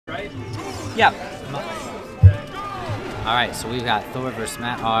Yeah. Alright, so we've got Thor versus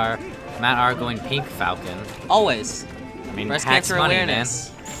Matt R. Matt R going pink Falcon. Always. I mean, Breast hacks cancer money,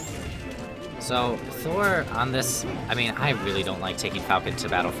 awareness. man. So, Thor on this, I mean, I really don't like taking Falcon to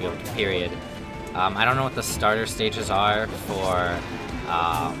Battlefield, period. I don't know what the starter stages are for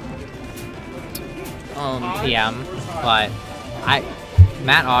PM, but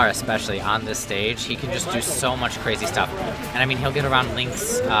Matt R especially on this stage, he can just do so much crazy stuff. And I mean, he'll get around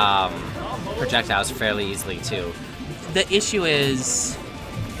Link's projectiles fairly easily too. The issue is,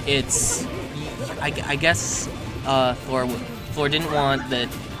 I guess Thor didn't want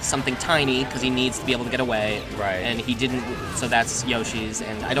something tiny because he needs to be able to get away. Right. And he didn't, so that's Yoshi's.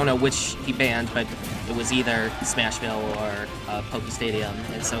 And I don't know which he banned, but it was either Smashville or Poke Stadium.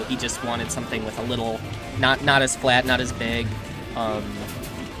 And so he just wanted something with a little, not as flat, not as big.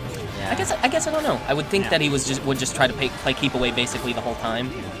 Yeah. I guess I don't know. I would think that he would just try to play keep away basically the whole time.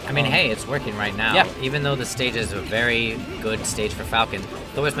 I mean, hey, it's working right now. Yeah. Even though the stage is a very good stage for Falcon,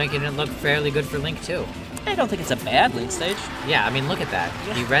 Thor's making it look fairly good for Link too. I don't think it's a bad Link stage. Yeah, I mean, look at that.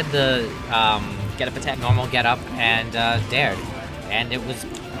 He read the Get up attack. normal get up and dared, and it was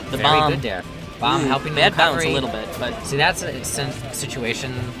The very bomb. good dare. Bomb helping the bad bounce recovery. a little bit, but See, that's a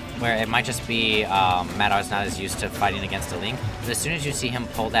situation where it might just be Matt R's not as used to fighting against a Link. But as soon as you see him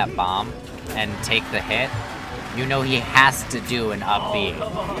pull that bomb and take the hit, you know he has to do an up B.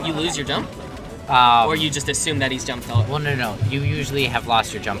 you lose your jump, or you just assume that he's jumped out. Well, no. You usually have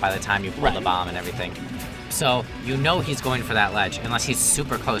lost your jump by the time you pull the bomb and everything. So you know he's going for that ledge, unless he's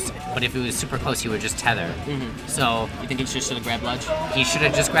super close. But if he was super close, he would just tether. So You think he should have grabbed ledge? he should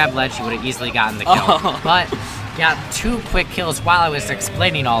have just grabbed ledge. He would have easily gotten the kill. Oh. But got 2 quick kills while I was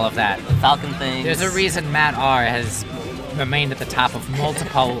explaining all of that. Falcon thing. There's a reason Matt R has remained at the top of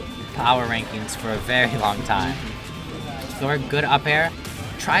multiple power rankings for a very long time. Thor, good up air.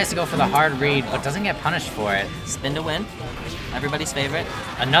 Tries to go for the hard read, but doesn't get punished for it. Spin to win. Everybody's favorite.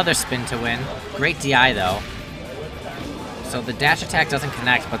 Another spin to win. Great DI though. So the dash attack doesn't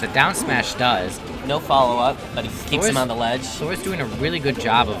connect, but the down smash does. No follow-up, but he keeps him on the ledge. Thor's doing a really good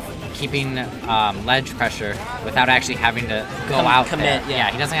job of keeping ledge pressure without actually having to go out commit, there.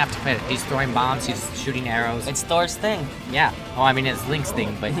 yeah. He doesn't have to commit. He's throwing bombs, he's shooting arrows. It's Thor's thing. Yeah. Oh, I mean, it's Link's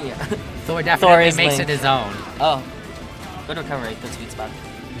thing, but Yeah. Thor definitely is makes Link. it his own. Oh. Good recovery. Good sweet spot.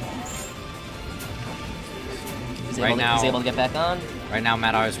 He's able to get back on. Right now,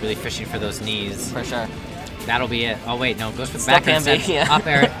 Matt R is really fishing for those knees. For sure. That'll be it. Oh, wait, no. Goes for the Still back can be, and yeah. up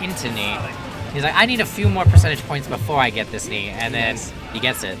air into knee. He's like, I need a few more percentage points before I get this knee. And then Yes. he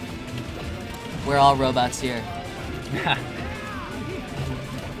gets it. We're all robots here.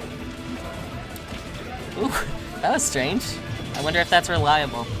 Ooh, that was strange. I wonder if that's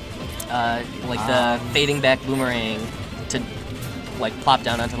reliable. Like the fading back boomerang to like plop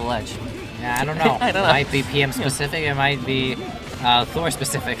down onto the ledge. Yeah, I don't know. I don't know. It might be PM specific. It might be Thor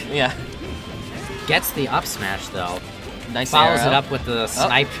specific. Yeah. Gets the up smash, though. Nice Follows arrow. it up with the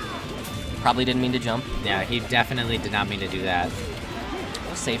snipe. Probably didn't mean to jump. Yeah, he definitely did not mean to do that. It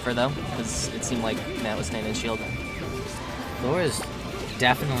was safer though, because it seemed like Matt was standing shield. Thor is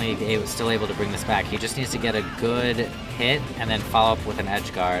definitely still able to bring this back. He just needs to get a good hit and then follow up with an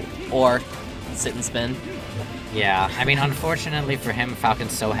edge guard. Or sit and spin. Yeah, I mean, unfortunately for him,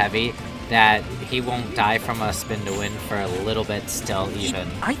 Falcon's so heavy that he won't die from a spin to win for a little bit still even.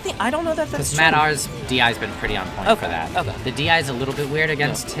 I don't know that that's Because true. Matt R's DI's been pretty on point for that. Okay. The DI's a little bit weird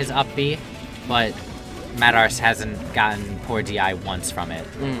against his up B, but Matt R's hasn't gotten poor DI once from it.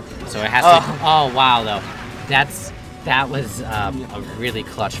 So it has to... Oh, wow, though. That was a really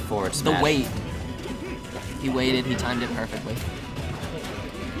clutch forward smash. The weight. He waited, he timed it perfectly.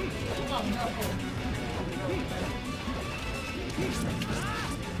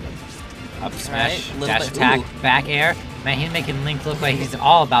 Up smash, Right, little dash bit- attack, ooh. back air. Man, he's making Link look like he's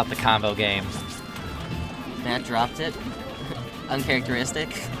all about the combo game. Matt dropped it. Uncharacteristic,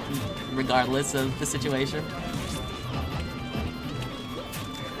 regardless of the situation.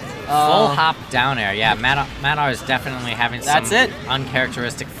 Full hop down air. Yeah, Matt R is definitely having some That's it.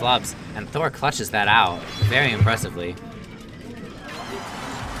 uncharacteristic flubs, and Thor clutches that out very impressively.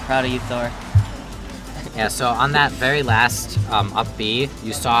 Proud of you, Thor. Yeah, so on that very last up B,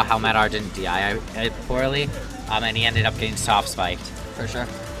 you saw how Matt R didn't DI it poorly, and he ended up getting soft spiked. For sure.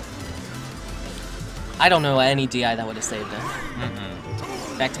 I don't know any DI that would have saved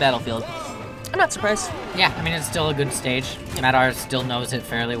him. Back to Battlefield. I'm not surprised. Yeah, I mean, it's still a good stage. Matt R still knows it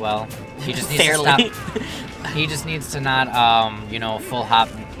fairly well. He just needs Fairly. to stop. He just needs to not, full hop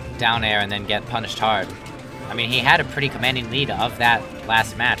down air and then get punished hard. I mean, he had a pretty commanding lead of that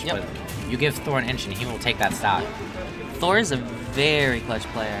last match, Yep. but you give Thor an inch and he will take that stock. Thor is a very clutch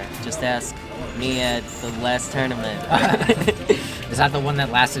player. Just ask me at the last tournament. Is that the one that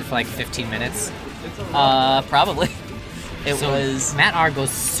lasted for like 15 minutes? Probably. It So was Matt R goes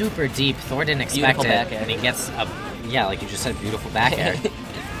super deep. Thor didn't expect Beautiful it, back air. and he gets a like you just said, beautiful back air.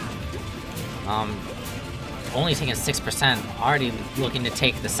 Only taking 6%, already looking to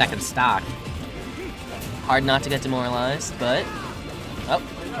take the second stock. hard not to get demoralized, but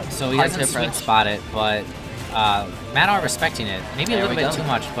So he hard doesn't to sweet approach. spot it, but Matt R respecting it. Maybe a There little we bit go. too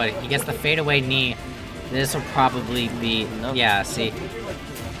much, but he gets the fadeaway knee. This will probably be Nope. yeah. See,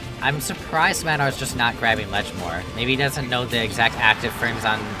 I'm surprised Matt R's just not grabbing ledge more. Maybe he doesn't know the exact active frames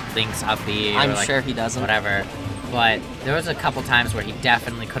on Link's up B. Or I'm like, sure he doesn't. Whatever. But there was a couple times where he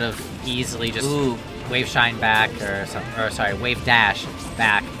definitely could have easily just Ooh. wave shine back or wave dash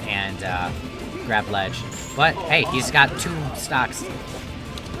back and grab ledge. But hey, he's got 2 stocks.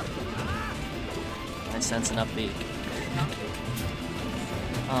 I sense an up B.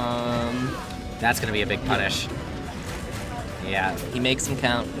 That's gonna be a big punish. Yeah, He makes him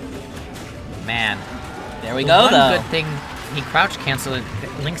count. man. There we The go, one though. good thing, he crouch canceled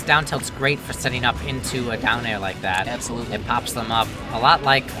it. Link's down tilt's great for setting up into a down air like that. Absolutely. It pops them up a lot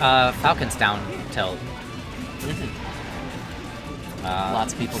like Falcon's down tilt.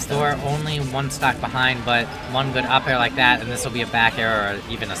 Lots of people's Thor only 1 stock behind, but 1 good up air like that, and this will be a back air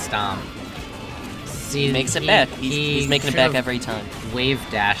or even a stomp. See, He makes it back. He's making it back should've every time. Wave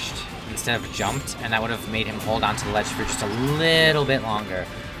dashed instead of jumped, and that would have made him hold onto the ledge for just a little bit longer.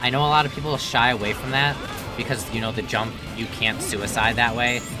 I know a lot of people shy away from that because, you know, the jump, you can't suicide that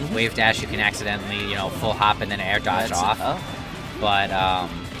way. Mm-hmm. Wave dash, you can accidentally, you know, full hop and then air dodge That's- off. Oh, But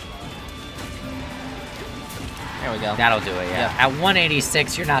there we go. that'll do it, yeah. Yeah. At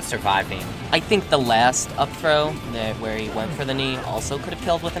 186, you're not surviving. I think the last up throw, where he went for the knee, also could have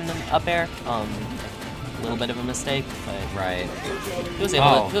killed with an up air. A little bit of a mistake, but Right. he was able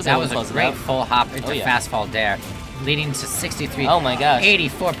Oh, to, he was that able was to a close it great out. full hop into Oh, yeah. fast fall dare, leading to 63. Oh my gosh.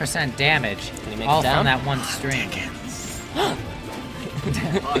 84% damage. Can he make all it down? from that 1 string.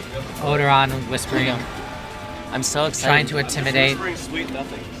 Odoron whispering, There you go. I'm so excited. trying to intimidate. Sweet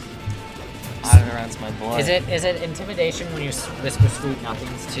nothing. Odoron's my boy. Is it intimidation when you whisper sweet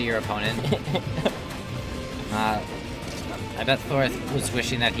nothings to your opponent? I bet Thor was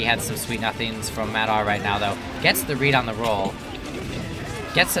wishing that he had some sweet nothings from Matt R right now, though. Gets the read on the roll.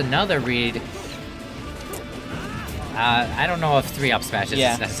 Gets another read. I don't know if 3 up smashes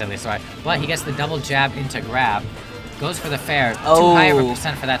Yeah. is necessarily sorry, but he gets the double jab into grab. Goes for the fair. Too Oh. high of a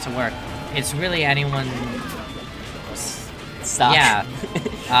percent for that to work. It's really anyone. Stop. Yeah.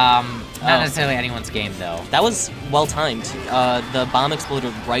 Not Oh. necessarily anyone's game though. That was well timed. The bomb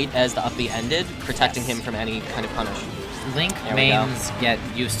exploded right as the up B ended, protecting Yes. him from any kind of punish. Link There we go. mains get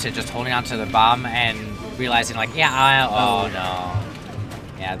used to just holding onto the bomb and realizing like, yeah, oh no.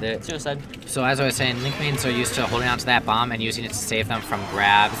 Yeah, Suicide. so as I was saying, Link mains are used to holding onto that bomb and using it to save them from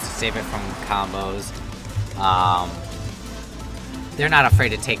grabs, to save it from combos. They're not afraid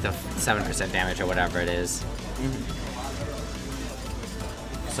to take the 7% damage or whatever it is.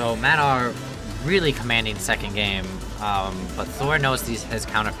 So Matt R really commanding second game, but Thor knows his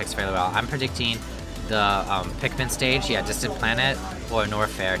counter picks fairly well. I'm predicting the Pikmin stage, yeah, Distant Planet, or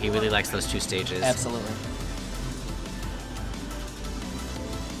Norfair. He really likes those 2 stages. Absolutely.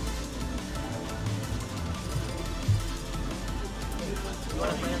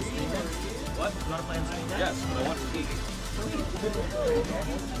 Yes, but I want to eat.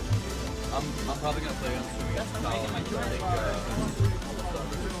 I'm probably gonna play on streaming.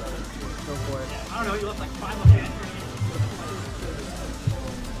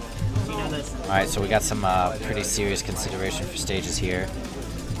 Alright, so we got some pretty serious consideration for stages here.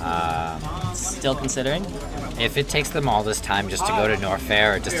 Still considering? If it takes them all this time just to go to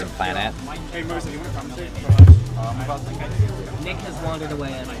Norfair or Distant Planet, Nick has wandered away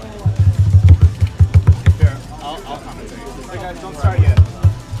anyway. I'll commentate. Hey guys, don't start yet.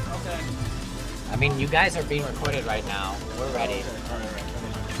 I mean, you guys are being recorded right now. We're ready.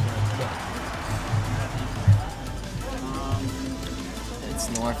 It's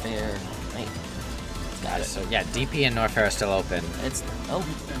Norfair. Right. Got it. So yeah, DP and Norfair are still open. It's oh.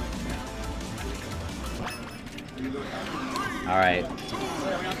 Alright.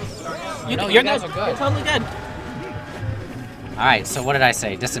 No, You're you guys good. are good. You're totally good. Alright, so what did I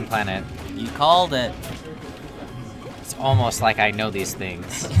say? Distant Planet. You called it. It's almost like I know these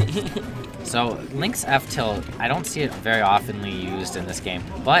things. So, Link's F tilt, I don't see it very oftenly used in this game,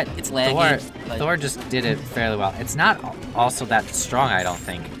 but It's laggy, but- Thor just did it fairly well. It's not also that strong, I don't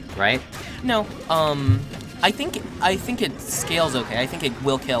think, right? No. I think it scales okay. I think it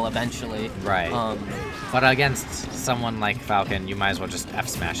will kill eventually. Right. But against someone like Falcon, you might as well just F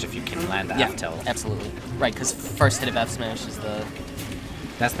smash if you can land the F tilt. Absolutely. Right, because first hit of F smash is the...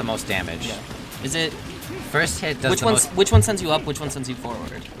 That's the most damage. Yeah. Is it... First hit does Which one sends you up, which one sends you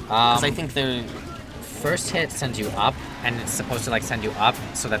forward? Because I think they're... First hit sends you up, and it's supposed to like send you up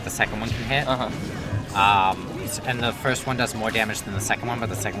so that the second one can hit. And the first one does more damage than the second one, but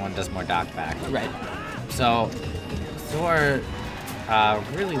the second one does more dock back. Right. So, Thor,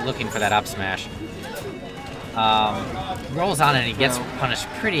 really looking for that up smash. Rolls on and he gets punished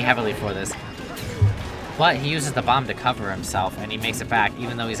pretty heavily for this. But he uses the bomb to cover himself, and he makes it back,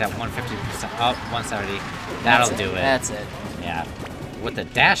 even though he's at 150%. Oh, 170. That'll do it. That's it. Yeah. With the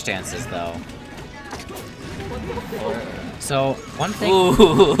dash dances, though. So, one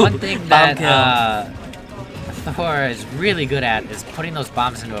thing that Thor is really good at is putting those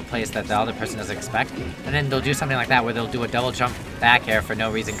bombs into a place that the other person doesn't expect, and then they'll do something like that where they'll do a double jump back air for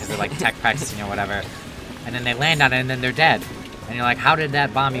no reason because they're like tech practicing or whatever, and then they land on it and then they're dead. And you're like, how did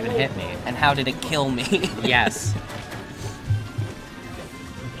that bomb even hit me? And how did it kill me? Yes.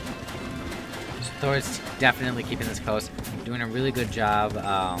 So Thor's definitely keeping this close, doing a really good job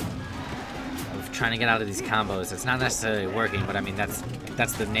of trying to get out of these combos. It's not necessarily working, but I mean that's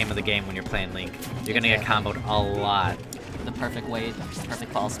the name of the game when you're playing Link. You're gonna get comboed a lot. The perfect weight,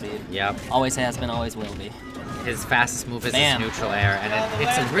 perfect fall speed. Yep. Always has been, always will be. His fastest move is his neutral air, and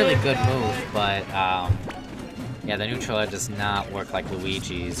it's a really good move, but yeah, the neutral air does not work like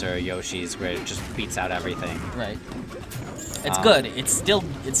Luigi's or Yoshi's, where it just beats out everything. Right. It's good. It's still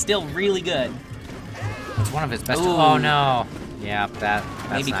really good. It's one of his best. Oh no. Yeah, that's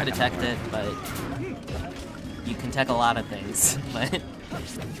maybe not could have teched it, but you can tech a lot of things. But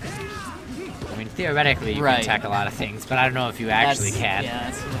I mean, theoretically, you can tech a lot of things, but I don't know if you actually can. Yeah,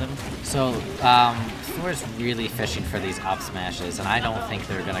 that's what I'm... So, Thor's really fishing for these up smashes, and I don't think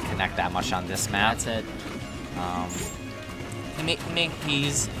they're gonna connect that much on this map. That's it.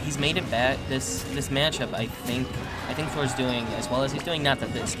 He's made it back. This matchup, I think Thor's doing as well as he's doing. Not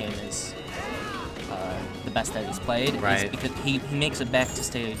that this game is the best that he's played, right? Because he makes it back to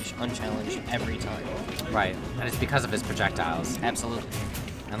stage unchallenged every time. Right, and it's because of his projectiles. Absolutely.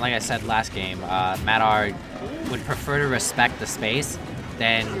 And like I said last game, Madar would prefer to respect the space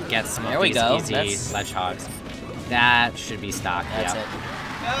than get some of these easy ledge hogs. That should be stock. That's it.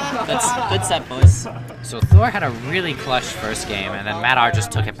 That's good set, boys. So Thor had a really clutch first game, and then Madar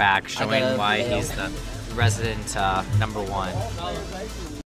just took it back, showing why he's the resident #1.